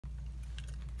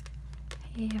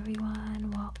Hey everyone,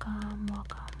 welcome.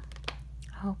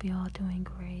 I hope you're all doing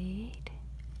great.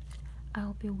 I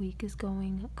hope your week is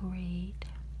going great.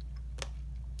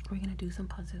 We're gonna do some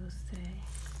puzzles today.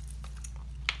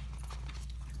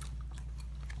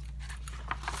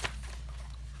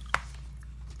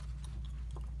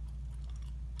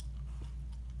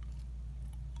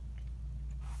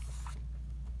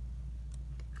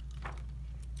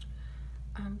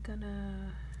 I'm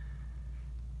gonna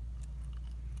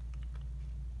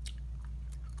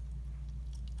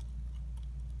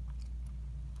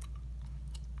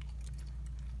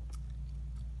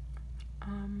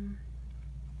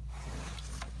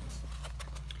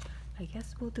I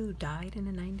guess we'll do died in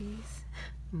the 90s.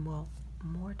 Well,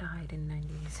 more died in the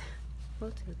 90s. We'll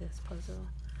do this puzzle.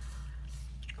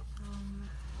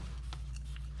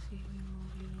 See, we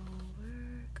move you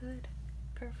over. Good.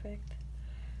 Perfect.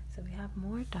 So we have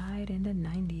more died in the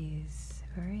 90s.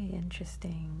 Very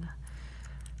interesting.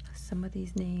 Some of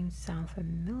these names sound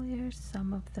familiar,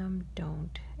 some of them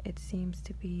don't. It seems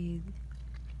to be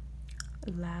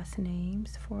last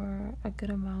names for a good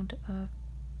amount of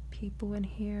people in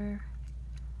here.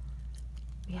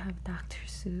 We have Dr.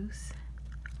 Seuss.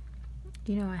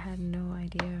 You know, I had no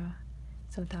idea.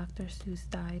 So Dr. Seuss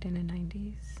died in the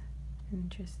 90s.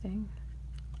 Interesting.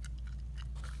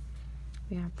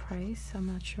 We have Price. I'm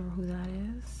not sure who that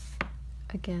is.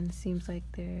 Again, seems like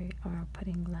they are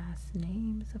putting last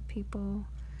names of people.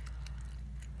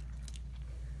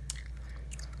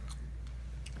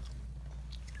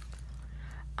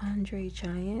 Andre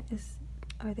Giant is.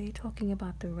 Are they talking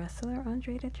about the wrestler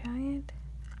Andre the Giant?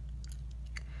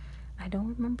 I don't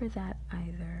remember that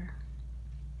either.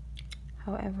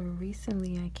 However,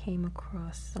 recently I came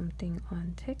across something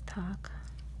on TikTok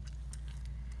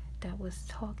that was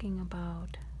talking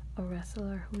about a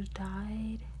wrestler who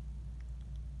died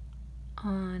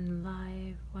on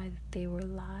live while they were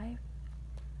live.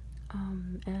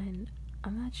 And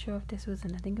I'm not sure if this was I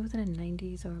think it was in the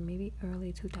 90s or maybe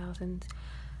early 2000s.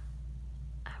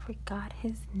 I forgot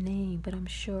his name, but I'm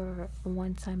sure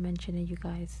once I mention it, you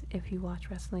guys, if you watch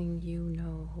wrestling, you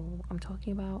know who I'm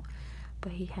talking about.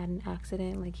 But he had an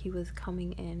accident, like he was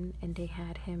coming in and they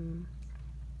had him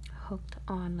hooked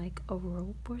on like a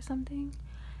rope or something,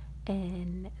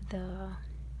 and the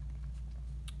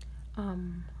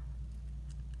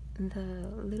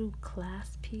little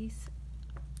clasp piece,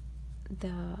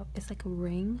 it's like a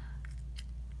ring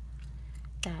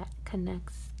that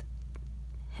connects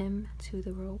him to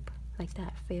the rope, like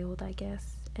that failed, I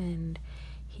guess, and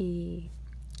he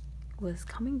was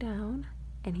coming down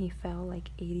and he fell like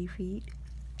 80 feet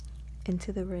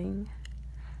into the ring.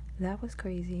 That was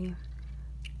crazy.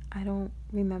 I don't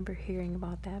remember hearing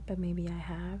about that, but maybe I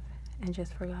have and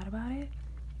just forgot about it.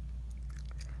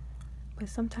 But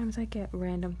sometimes I get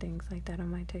random things like that on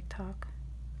my TikTok.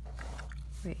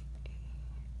 Wait.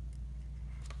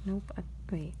 Nope.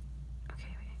 Wait.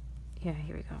 Okay, wait. Yeah,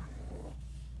 here we go.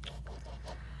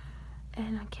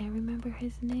 And I can't remember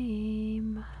his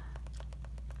name.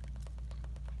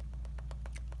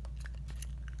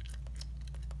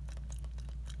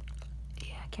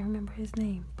 Yeah, I can't remember his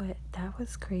name, but that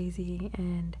was crazy.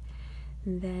 And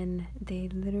then they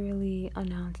literally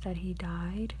announced that he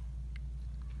died,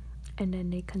 and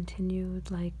then they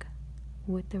continued like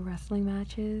with the wrestling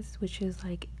matches, which is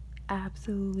like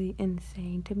absolutely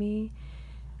insane to me.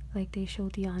 Like they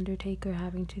showed the Undertaker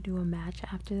having to do a match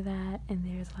after that, and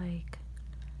there's like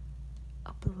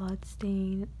a blood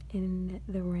stain in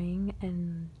the ring,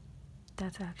 and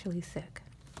that's actually sick.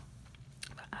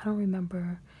 But I don't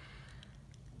remember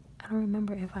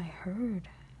if I heard.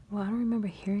 Well, I don't remember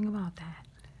hearing about that.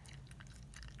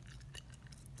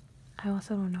 I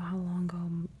also don't know how long ago.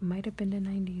 Might have been the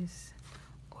 90s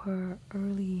or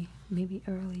maybe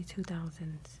early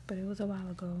 2000s, but it was a while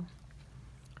ago.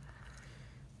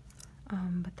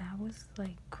 But that was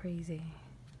like crazy.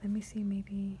 Let me see,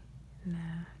 maybe,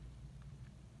 nah.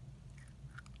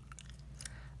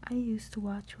 I used to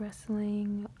watch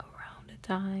wrestling around the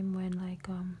time when like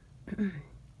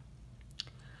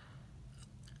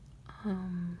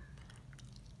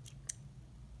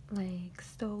like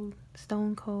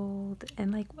Stone Cold,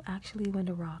 and like actually when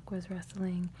The Rock was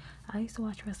wrestling. I used to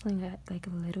watch wrestling at like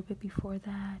a little bit before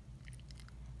that,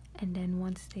 and then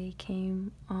once they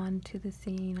came onto the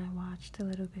scene I watched a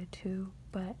little bit too,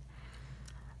 but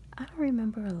I don't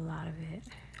remember a lot of it.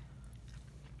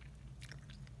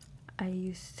 I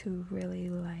used to really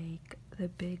like The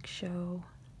Big Show.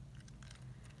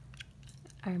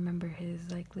 I remember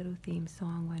his like little theme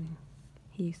song when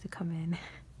he used to come in.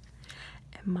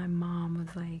 And my mom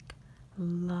was like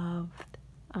loved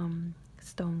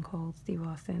Stone Cold Steve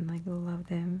Austin, like loved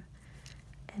him.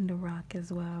 And The Rock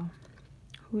as well.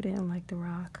 Who didn't like The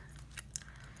Rock?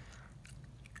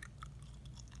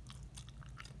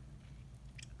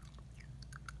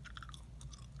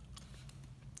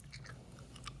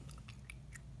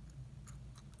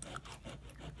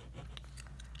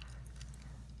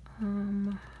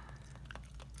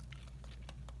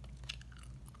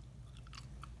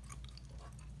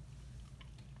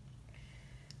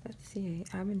 Let's see.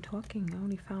 I've been talking. I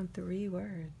only found 3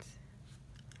 words.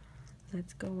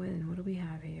 Let's go in. What do we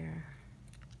have here?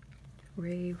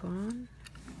 Ray Vaughn.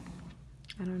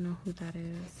 I don't know who that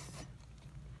is.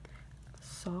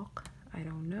 Salk. I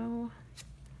don't know.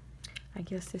 I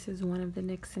guess this is one of the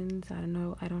Nixons. I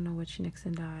don't know which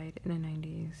Nixon died in the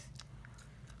 90s.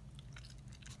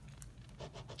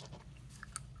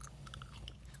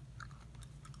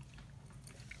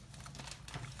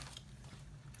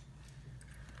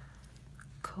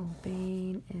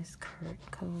 Cobain is Kurt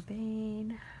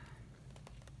Cobain.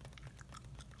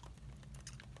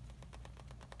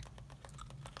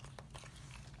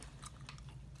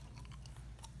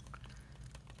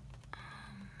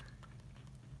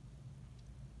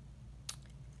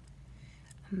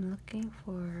 I'm looking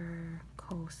for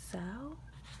Cosell.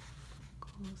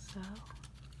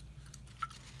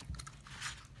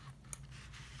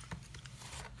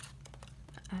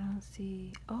 I don't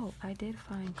see. Oh, I did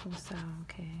find Cosell.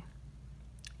 Okay.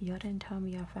 Y'all didn't tell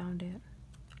me I found it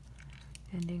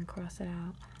and didn't cross it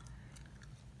out.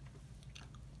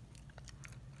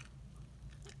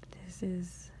 This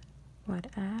is what,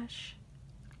 Ash?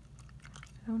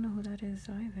 I don't know who that is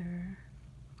either.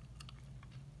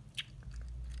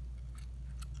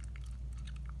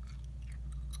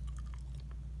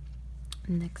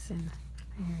 Nixon.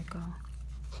 Here we go.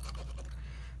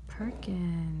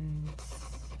 Perkins.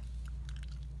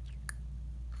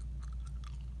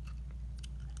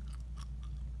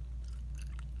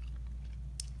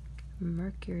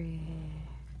 Mercury.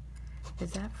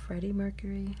 Is that Freddie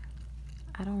Mercury?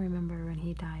 I don't remember when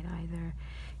he died either.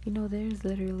 You know, there's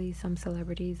literally some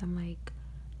celebrities I'm like,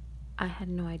 I had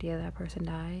no idea that person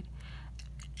died.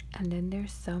 And then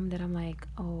there's some that I'm like,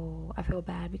 oh, I feel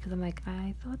bad because I'm like,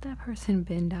 I thought that person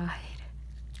been died.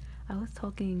 I was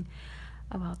talking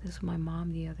about this with my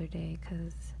mom the other day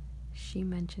because she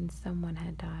mentioned someone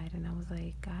had died, and I was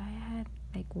like, I had,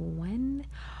 like, when?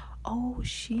 Oh,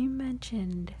 she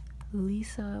mentioned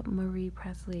Lisa Marie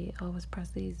Presley, Elvis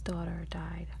Presley's daughter,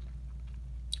 died.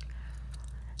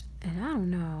 And I don't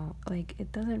know, like,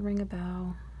 it doesn't ring a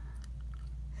bell.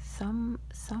 Some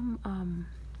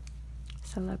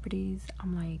celebrities,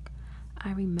 I'm like,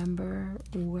 I remember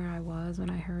where I was when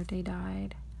I heard they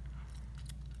died.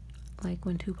 Like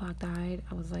when Tupac died,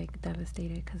 I was like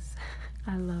devastated because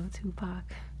I love Tupac.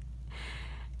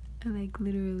 And like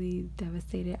literally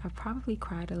devastated. I probably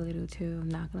cried a little too, I'm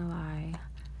not gonna lie.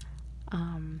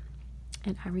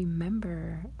 And I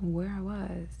remember where I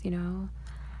was, you know,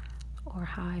 or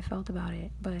how I felt about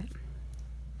it. But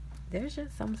there's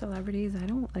just some celebrities I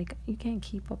don't like. You can't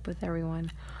keep up with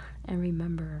everyone and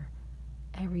remember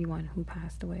everyone who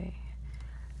passed away.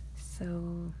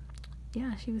 So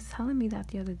yeah, she was telling me that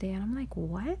the other day, and I'm like,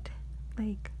 what?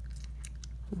 Like,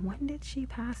 when did she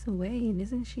pass away? And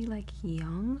isn't she like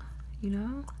young, you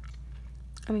know?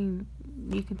 I mean,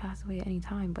 you can pass away at any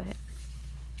time, but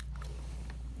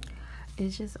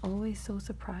it's just always so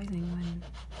surprising when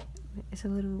it's a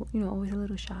little, you know, always a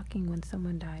little shocking when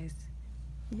someone dies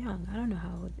young. I don't know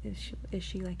how old is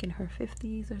she like in her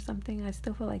 50s or something? I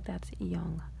still feel like that's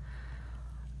young.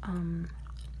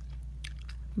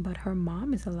 But her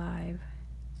mom is alive,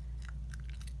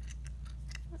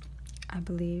 I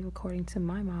believe, according to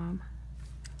my mom.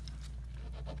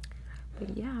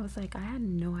 But yeah, I was like, I had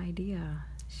no idea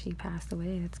she passed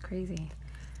away. That's crazy.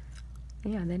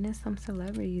 Yeah, then there's some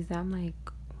celebrities that I'm like,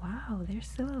 wow, they're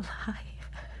still alive.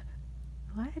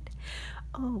 What?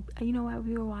 Oh, you know what?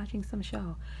 We were watching some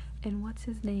show, and what's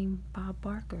his name? Bob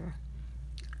Barker.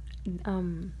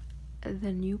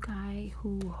 The new guy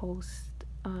who hosts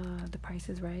The Price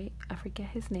is Right. I forget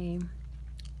his name.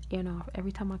 You know,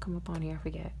 every time I come up on here, I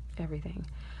forget everything.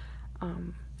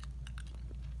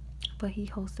 But he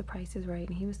hosts The Price is Right,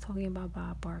 and he was talking about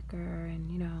Bob Barker,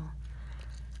 and you know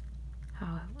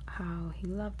how he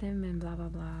loved him and blah blah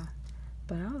blah.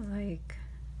 But I was like,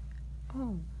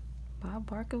 oh, Bob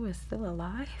Barker was still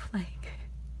alive? Like,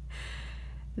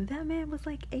 that man was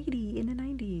like 80 in the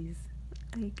 90s.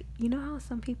 Like, you know how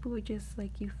some people are just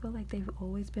like, you feel like they've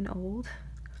always been old?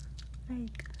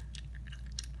 Like,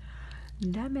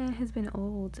 that man has been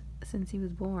old since he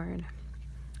was born.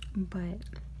 But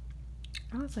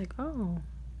I was like, oh,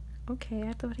 okay,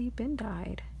 I thought he'd been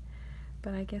died.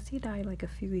 But I guess he died like a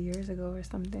few years ago or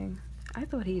something. I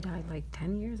thought he died like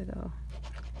 10 years ago.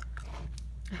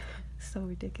 So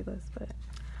ridiculous, but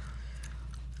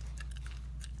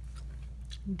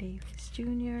Davis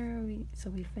Jr. So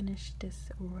we finished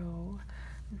this row.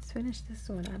 Let's finish this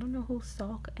one. I don't know who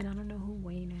Salk and I don't know who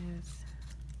Wayne is.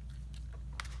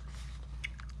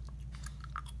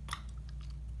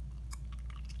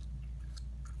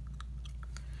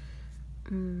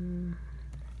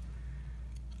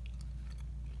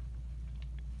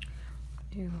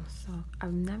 Here goes Salk.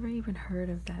 I've never even heard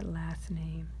of that last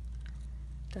name.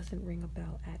 Doesn't ring a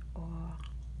bell at all.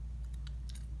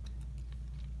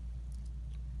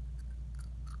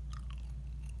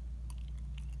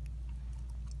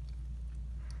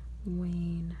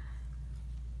 Wayne.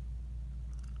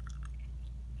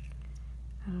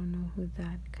 I don't know who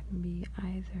that could be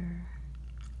either.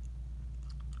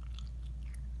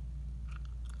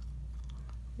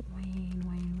 Wayne.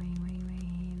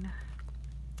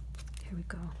 Here we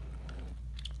go.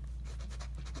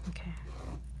 Okay.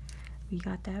 We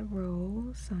got that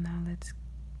row, so now let's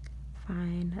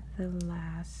find the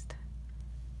last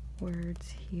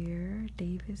words here.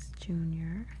 Davis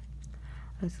Jr.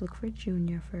 Let's look for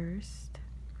Junior first.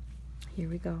 Here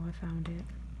we go, I found it.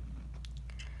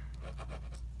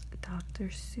 Dr.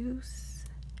 Seuss.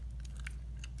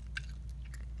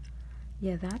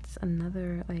 Yeah, that's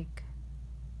another, like,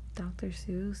 Dr.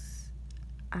 Seuss.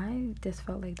 I just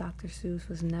felt like Dr. Seuss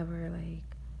was never,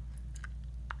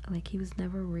 like he was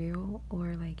never real,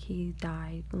 or like he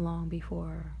died long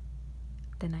before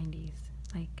the 90s.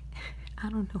 Like, I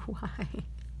don't know why.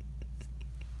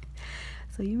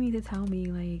 So you mean to tell me,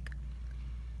 like,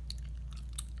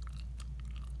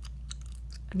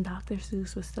 Dr.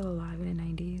 Seuss was still alive in the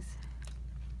 90s?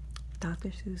 Dr.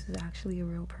 Seuss is actually a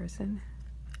real person?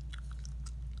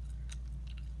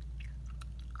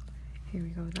 Here we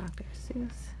go, Dr.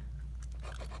 Seuss.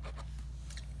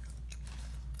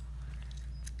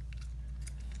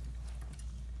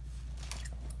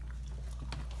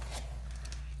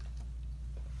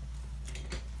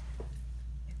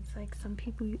 It's like some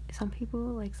people,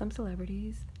 like some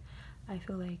celebrities, I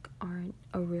feel like aren't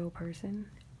a real person,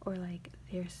 or like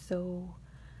they're so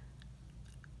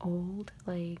old,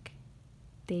 like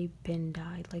they've been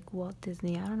died. Like Walt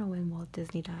Disney. I don't know when Walt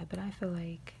Disney died, but I feel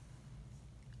like,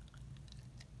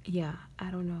 yeah,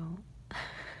 I don't know.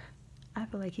 I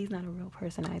feel like he's not a real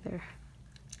person either.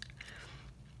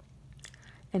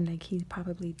 And like he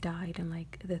probably died in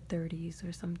like the 30s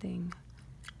or something,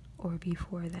 or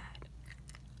before that.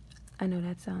 I know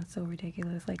that sounds so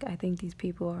ridiculous. Like, I think these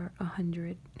people are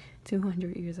 100,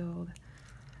 200 years old.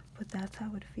 But that's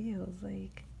how it feels.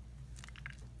 Like,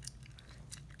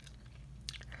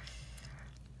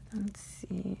 let's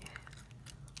see.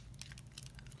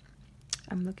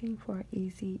 I'm looking for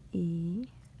Eazy-E.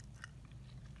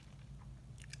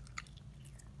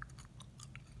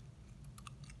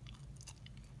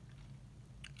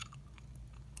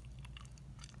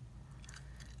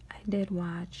 I did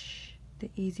watch the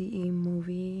Eazy-E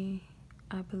movie.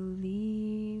 I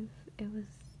believe it was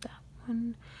that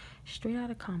one, Straight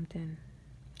Outta Compton.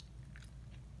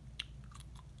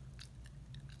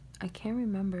 I can't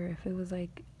remember if it was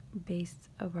like based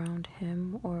around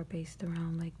him or based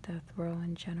around like death row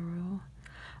in general.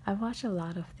 I've watched a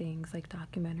lot of things, like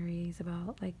documentaries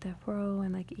about like death row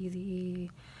and like Eazy-E.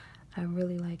 I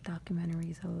really like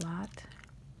documentaries a lot.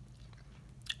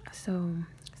 So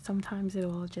sometimes it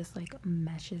all just like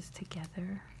meshes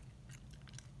together.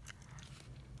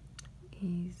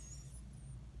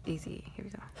 Easy, here we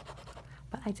go.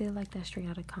 But I did like that Straight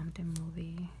Outta Compton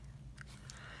movie.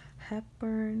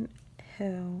 Hepburn,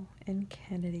 Hill, and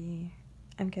Kennedy.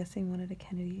 I'm guessing one of the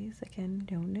Kennedys. Again,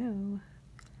 don't know.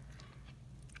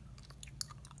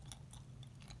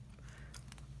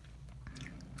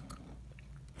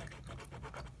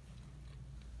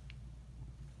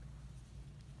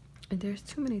 And there's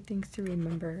too many things to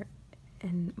remember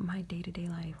in my day-to-day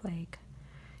life. Like,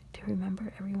 to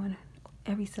remember everyone,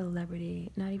 every celebrity,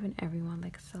 not even everyone,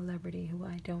 like a celebrity who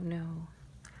I don't know.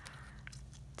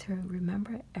 To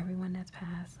remember everyone that's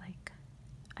passed, like,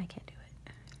 I can't do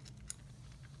it.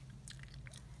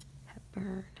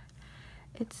 Hepburn.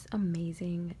 It's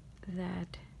amazing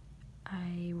that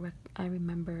I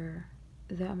remember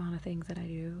the amount of things that I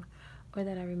do, or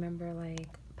that I remember like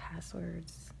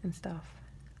passwords and stuff.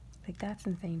 Like, that's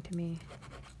insane to me.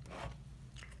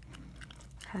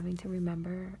 Having to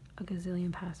remember a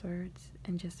gazillion passwords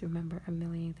and just remember a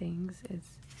million things is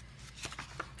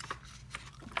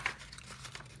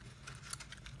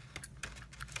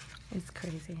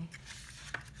crazy.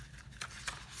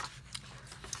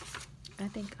 I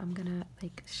think I'm gonna,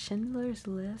 like, Schindler's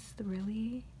List,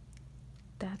 really?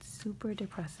 That's super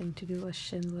depressing to do a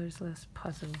Schindler's List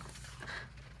puzzle.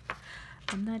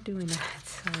 I'm not doing that,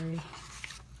 sorry.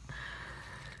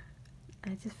 I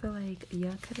just feel like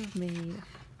y'all could have made,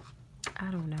 I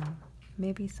don't know,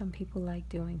 maybe some people like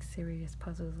doing serious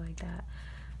puzzles like that.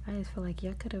 I just feel like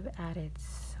y'all could have added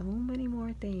so many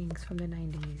more things from the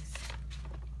 90s.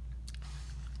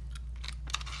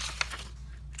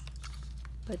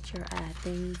 But you're at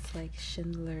things like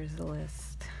Schindler's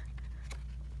List.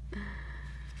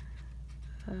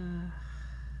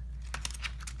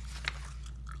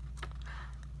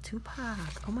 Tupac.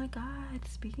 Oh my god,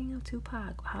 speaking of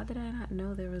Tupac, how did I not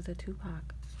know there was a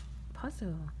Tupac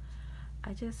puzzle?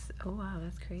 Oh wow,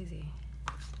 that's crazy.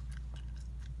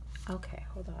 Okay,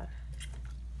 hold on.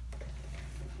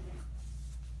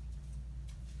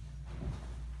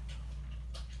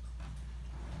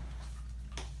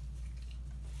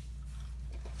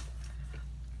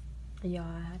 Yeah,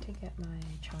 I had to get my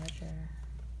charger.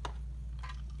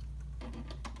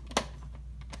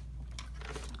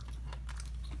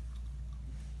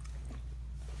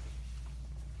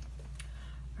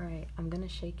 Alright, I'm gonna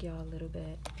shake y'all a little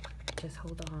bit. Just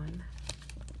hold on.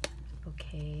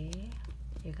 Okay,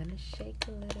 you're gonna shake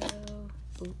a little.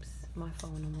 Oops, my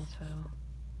phone almost fell.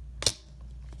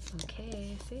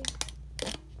 Okay, see?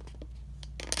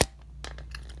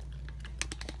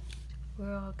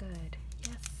 We're all good.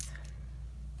 Yes.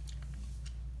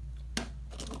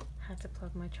 Had to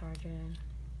plug my charger in.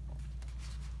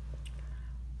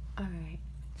 Alright.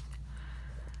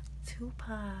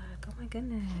 Tupac. Oh my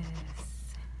goodness.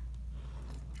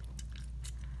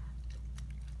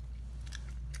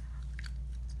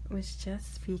 Was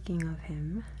just speaking of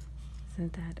him.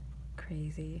 Isn't that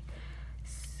crazy?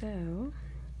 So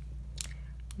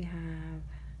we have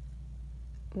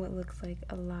what looks like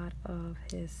a lot of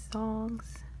his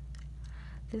songs.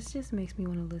 This just makes me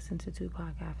want to listen to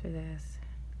Tupac after this.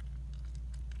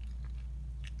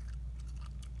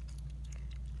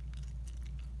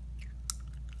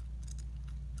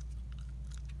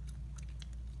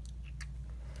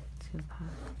 Tupac.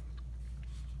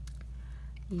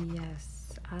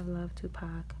 Yes, I love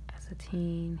Tupac as a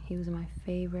teen. He was my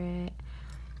favorite.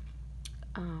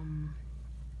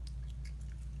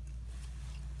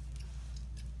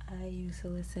 I used to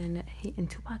listen. And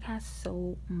Tupac has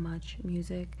so much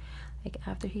music. Like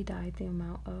after he died, the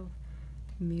amount of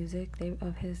music they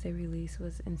released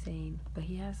was insane. But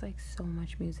he has like so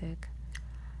much music,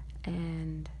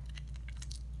 and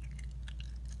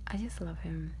I just love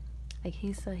him. Like he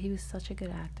was such a good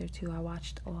actor too. I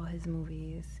watched all his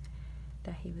movies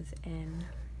that he was in.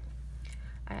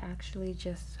 I actually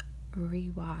just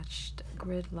rewatched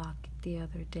Gridlock the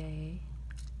other day.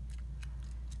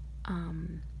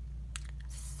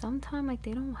 Sometimes like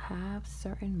they don't have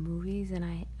certain movies, and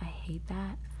I hate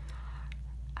that.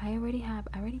 I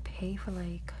already pay for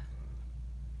like,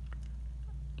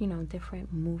 you know,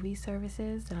 different movie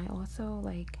services, and I also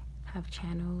like have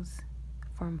channels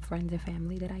from friends and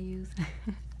family that I use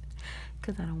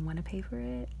because I don't want to pay for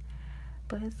it.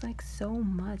 But it's like so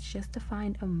much just to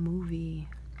find a movie.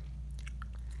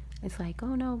 It's like,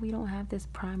 oh no, we don't have this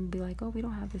Prime. Be like, oh, we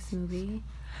don't have this movie,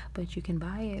 but you can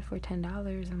buy it for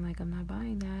 $10. I'm like, I'm not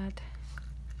buying that.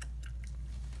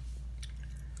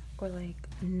 Or like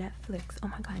Netflix. Oh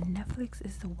my god, Netflix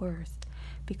is the worst,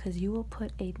 because you will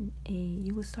put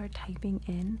you will start typing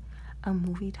in a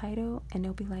movie title, and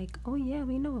they'll be like, oh yeah,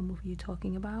 we know what movie you're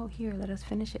talking about. Here, let us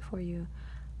finish it for you.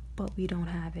 But we don't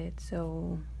have it,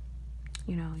 so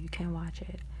you know, you can't watch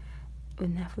it.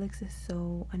 But Netflix is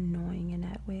so annoying in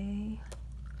that way.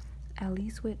 At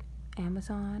least with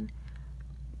Amazon,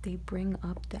 they bring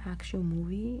up the actual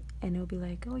movie, and they'll be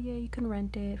like, oh yeah, you can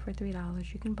rent it for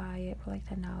 $3, you can buy it for like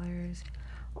 $10,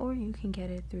 or you can get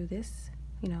it through this,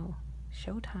 you know,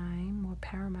 Showtime or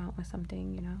Paramount or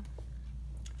something, you know.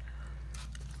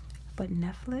 But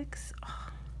Netflix, oh,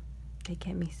 they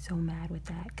get me so mad with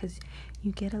that, because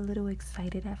you get a little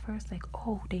excited at first, like,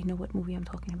 oh, they know what movie I'm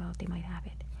talking about, they might have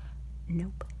it.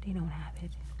 Nope, they don't have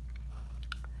it.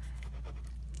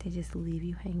 They just leave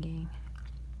you hanging.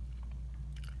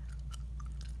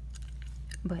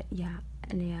 But yeah,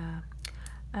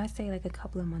 I say like a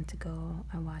couple of months ago,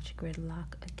 I watched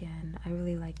Gridlock again. I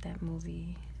really like that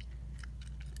movie.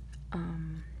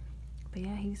 But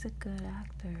yeah, he's a good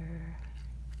actor.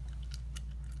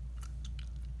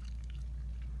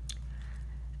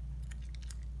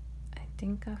 I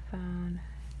think I found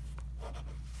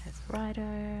his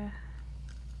writer.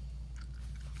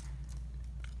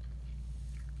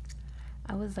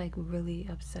 I was like really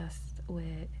obsessed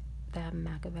with that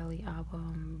Machiavelli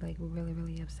album, like really,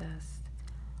 really obsessed.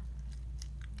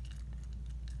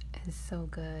 is so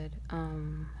good.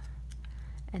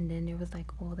 And then there was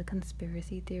like all the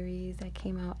conspiracy theories that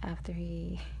came out after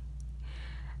he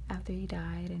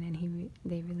died, and then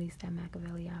they released that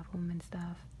Machiavelli album and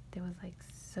stuff. There was like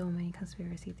so many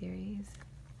conspiracy theories.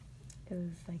 It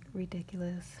was like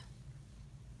ridiculous.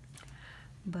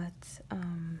 But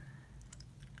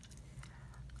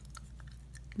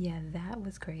yeah, that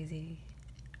was crazy.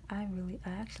 I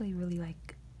actually really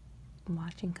like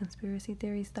watching conspiracy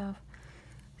theory stuff.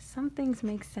 Some things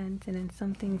make sense, and then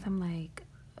some things I'm like,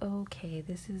 okay,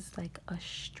 this is like a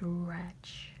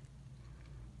stretch.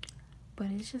 But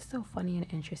it's just so funny and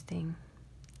interesting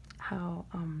how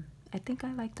I think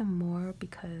I like them more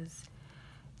because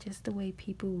just the way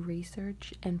people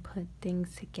research and put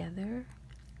things together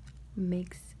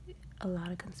makes a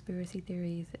lot of conspiracy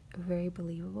theories very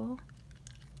believable.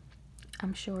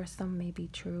 I'm sure some may be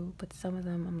true, but some of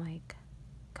them I'm like,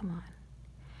 come on,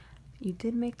 you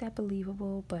did make that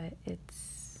believable, but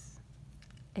it's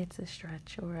a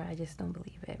stretch, or I just don't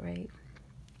believe it, right?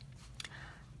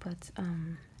 But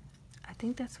I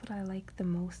think that's what I like the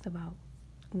most about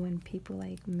when people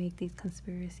like make these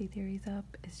conspiracy theories up.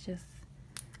 It's just,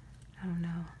 I don't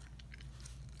know,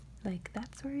 like,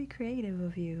 that's very creative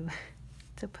of you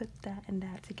to put that and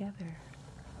that together.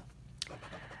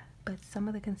 But some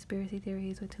of the conspiracy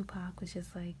theories with Tupac was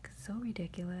just like so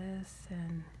ridiculous,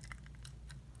 and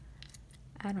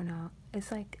I don't know,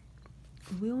 it's like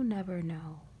we'll never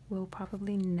know, we'll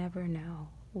probably never know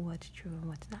what's true and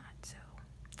what's not. So,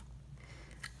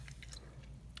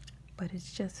 but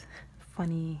it's just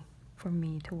funny for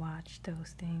me to watch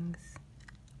those things.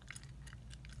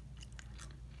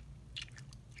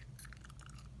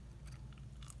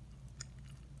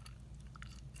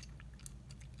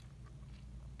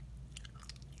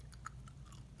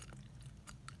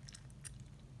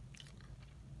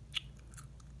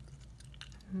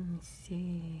 Let me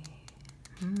see.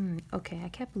 Okay, I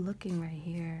kept looking right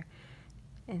here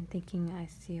and thinking I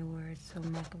see a word. So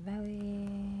Machiavelli.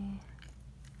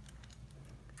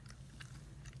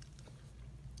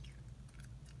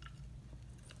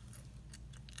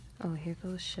 Oh, here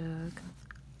goes Suge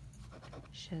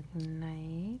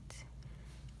Knight.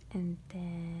 And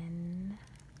then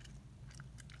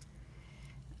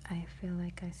I feel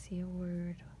like I see a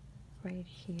word right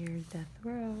here, death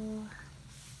row.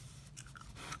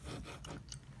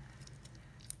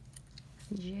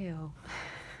 Jail.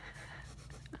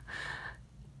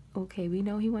 Okay, we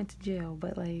know he went to jail,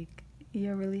 but like,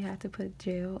 you really had to put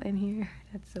jail in here?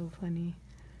 That's so funny.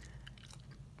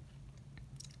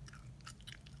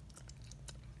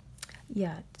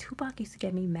 Yeah, Tupac used to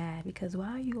get me mad because why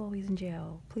are you always in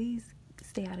jail? Please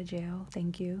stay out of jail.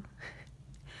 Thank you.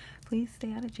 Please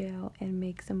stay out of jail and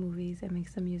make some movies and make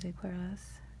some music for us.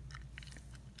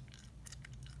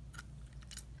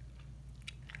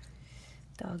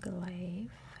 Dog Life.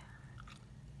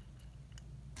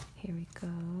 Here we go.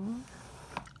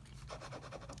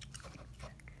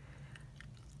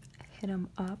 Hit 'em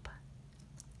Up.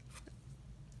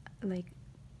 Like,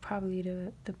 probably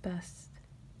the best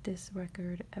diss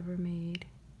record ever made.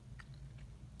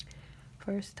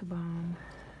 First to Bomb.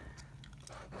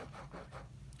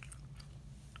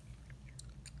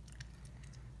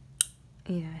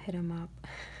 Yeah, Hit 'em Up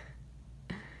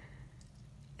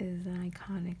is an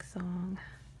iconic song.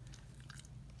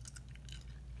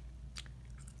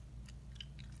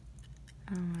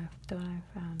 I don't know,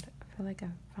 I feel like I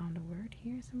found a word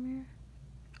here somewhere.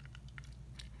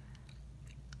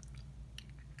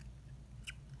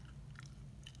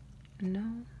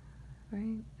 No?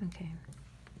 Right? Okay.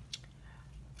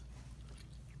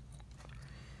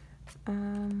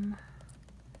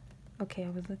 Okay, I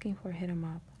was looking for Hit 'em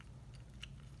Up.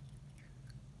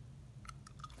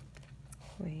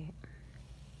 Wait.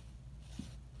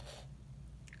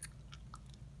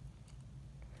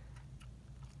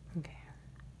 Okay.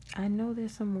 I know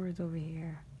there's some words over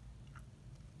here.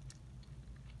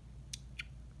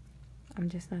 I'm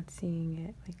just not seeing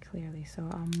it like clearly, so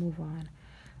I'll move on.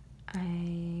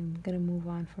 I'm gonna move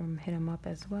on from Hit 'em Up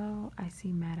as well. I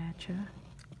see Mad at Ya.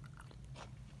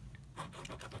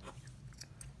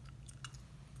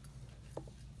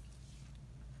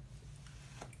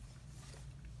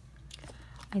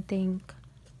 I think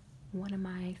one of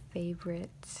my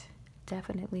favorite,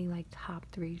 definitely like top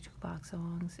 3 Tupac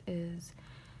songs is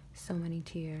So Many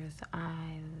Tears.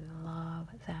 I love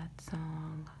that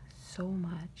song so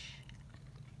much.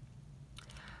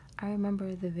 I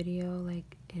remember the video,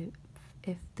 like,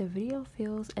 if the video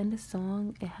feels, and the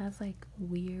song, it has like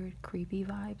weird creepy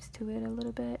vibes to it a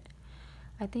little bit.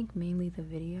 I think mainly the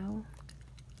video.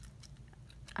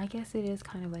 I guess it is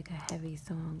kind of like a heavy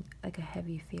song, like a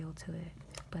heavy feel to it.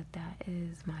 but that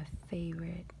is my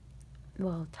favorite,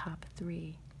 well, top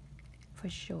 3 for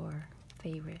sure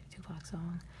favorite Tupac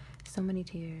song. So Many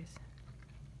Tears.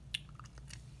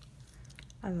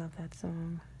 I love that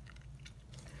song.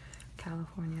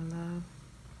 California Love.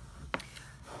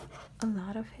 A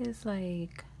lot of his,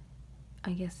 like,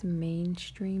 I guess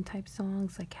mainstream type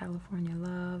songs like California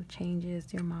Love, Changes,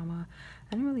 Dear Mama,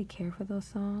 I didn't really care for those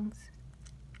songs.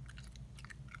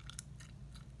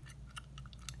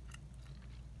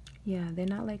 Yeah, they're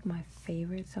not like my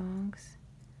favorite songs,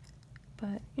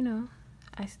 but you know,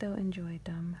 I still enjoyed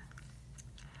them.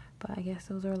 But I guess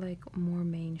those are like more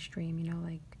mainstream, you know,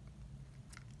 like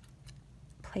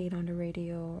played on the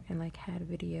radio and like had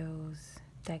videos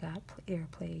that got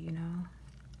airplay, you know.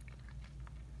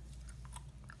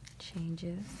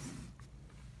 Changes.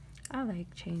 I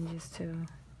like Changes too.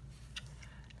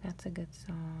 That's a good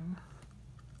song.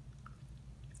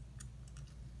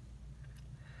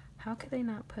 How could they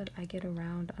not put I Get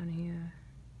Around on here?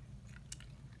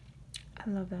 I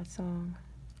love that song.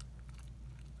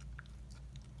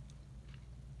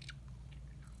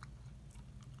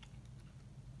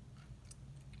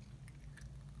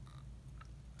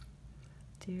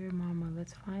 Dear Mama,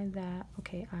 let's find that.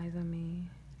 Okay, Eyes on Me.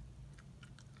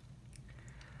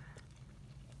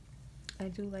 I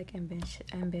do like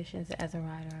Ambitions as a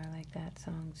Writer. I like that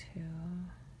song too.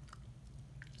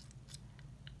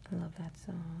 I love that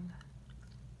song.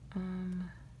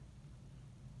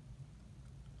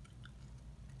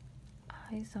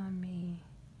 Eyes on Me.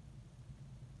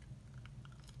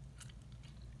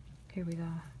 Here we go.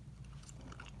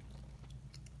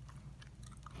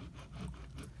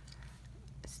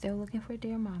 Still looking for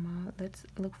Dear Mama. Let's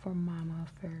look for Mama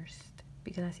first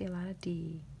because I see a lot of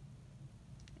D.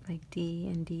 Like D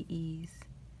and DEs.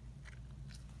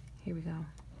 Here we go.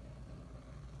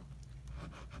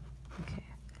 Okay.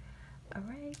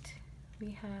 Alright.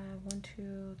 We have 1,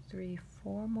 2, 3,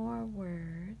 4 more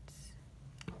words.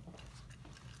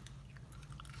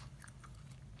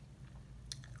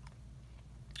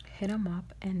 Hit 'em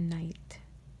Up and Night.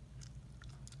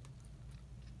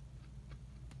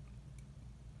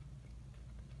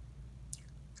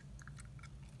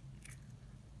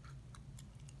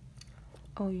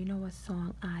 Oh, you know what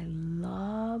song I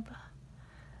love?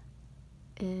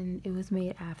 And it was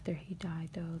made after he died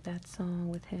though. That song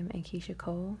with him and Keisha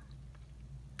Cole.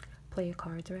 Play Your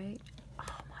Cards Right.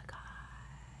 Oh my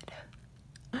god.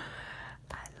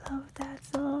 I love that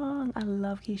song. I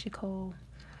love Keisha Cole.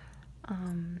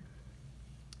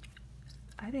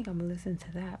 I think I'm gonna listen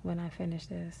to that when I finish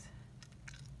this.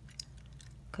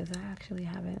 Cause I actually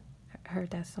haven't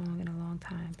heard that song in a long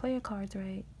time. Play Your Cards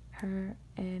Right. Her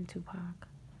and Tupac.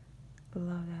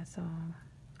 Love that song.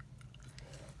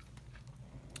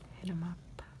 Hit 'em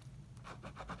Up.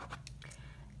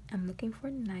 I'm looking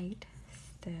for Night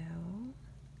still.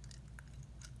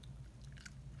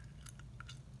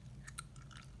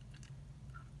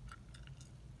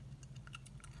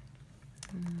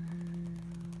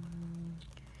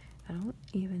 I don't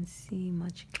even see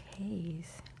much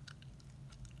K's.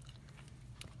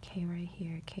 K right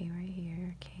here, K right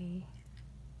here, K.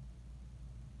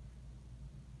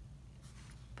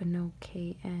 But no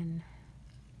KN.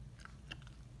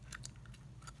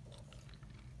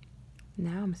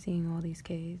 Now I'm seeing all these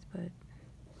K's, but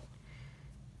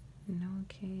no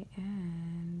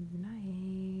KN.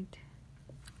 Night.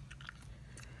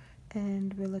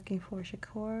 And we're looking for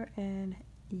Shakur and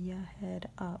Ya Head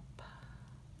Up.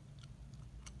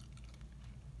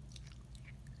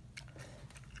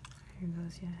 Here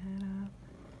goes Your Head Up.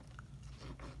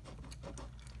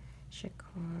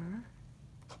 Shakur.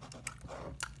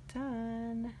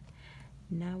 Done.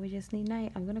 Now we just need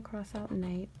Night. I'm gonna cross out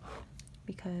Night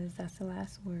because that's the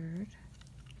last word.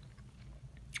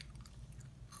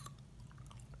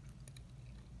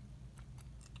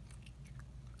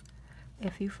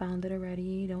 If you found it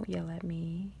already, don't yell at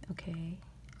me, okay?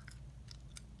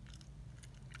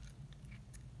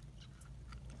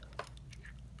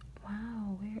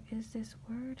 Wow, where is this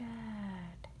word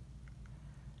at?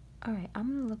 Alright, I'm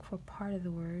gonna look for part of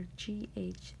the word.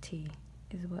 GHT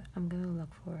is what I'm gonna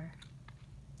look for.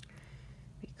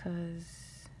 Because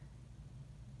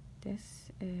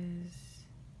this is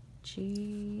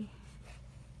G.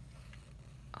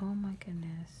 Oh my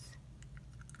goodness.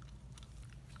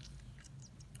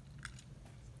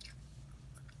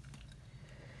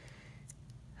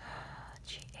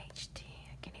 GHT.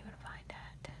 I can't even find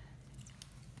that.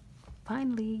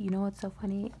 Finally, you know what's so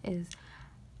funny is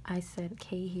I said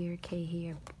K here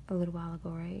a little while ago,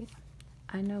 right?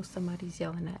 I know somebody's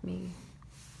yelling at me.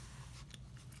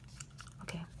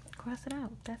 Okay, cross it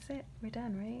out. That's it. We're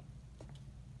done, right?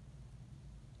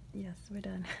 Yes, we're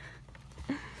done.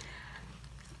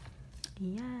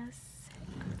 Yes.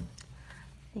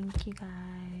 Thank you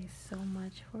guys so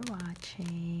much for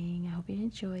watching. I hope you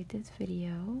enjoyed this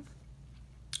video.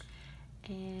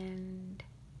 And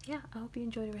yeah, I hope you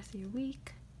enjoy the rest of your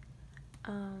week,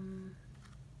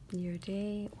 your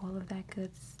day, all of that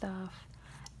good stuff.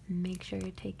 Make sure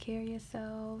you take care of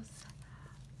yourselves.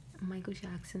 Michael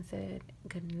Jackson said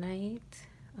good night,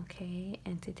 okay,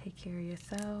 and to take care of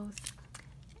yourselves.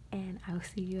 And I'll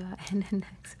see you in the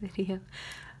next video.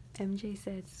 MJ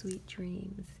said sweet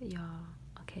dreams, y'all,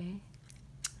 okay?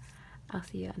 I'll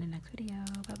see you in the next video.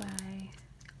 Bye bye.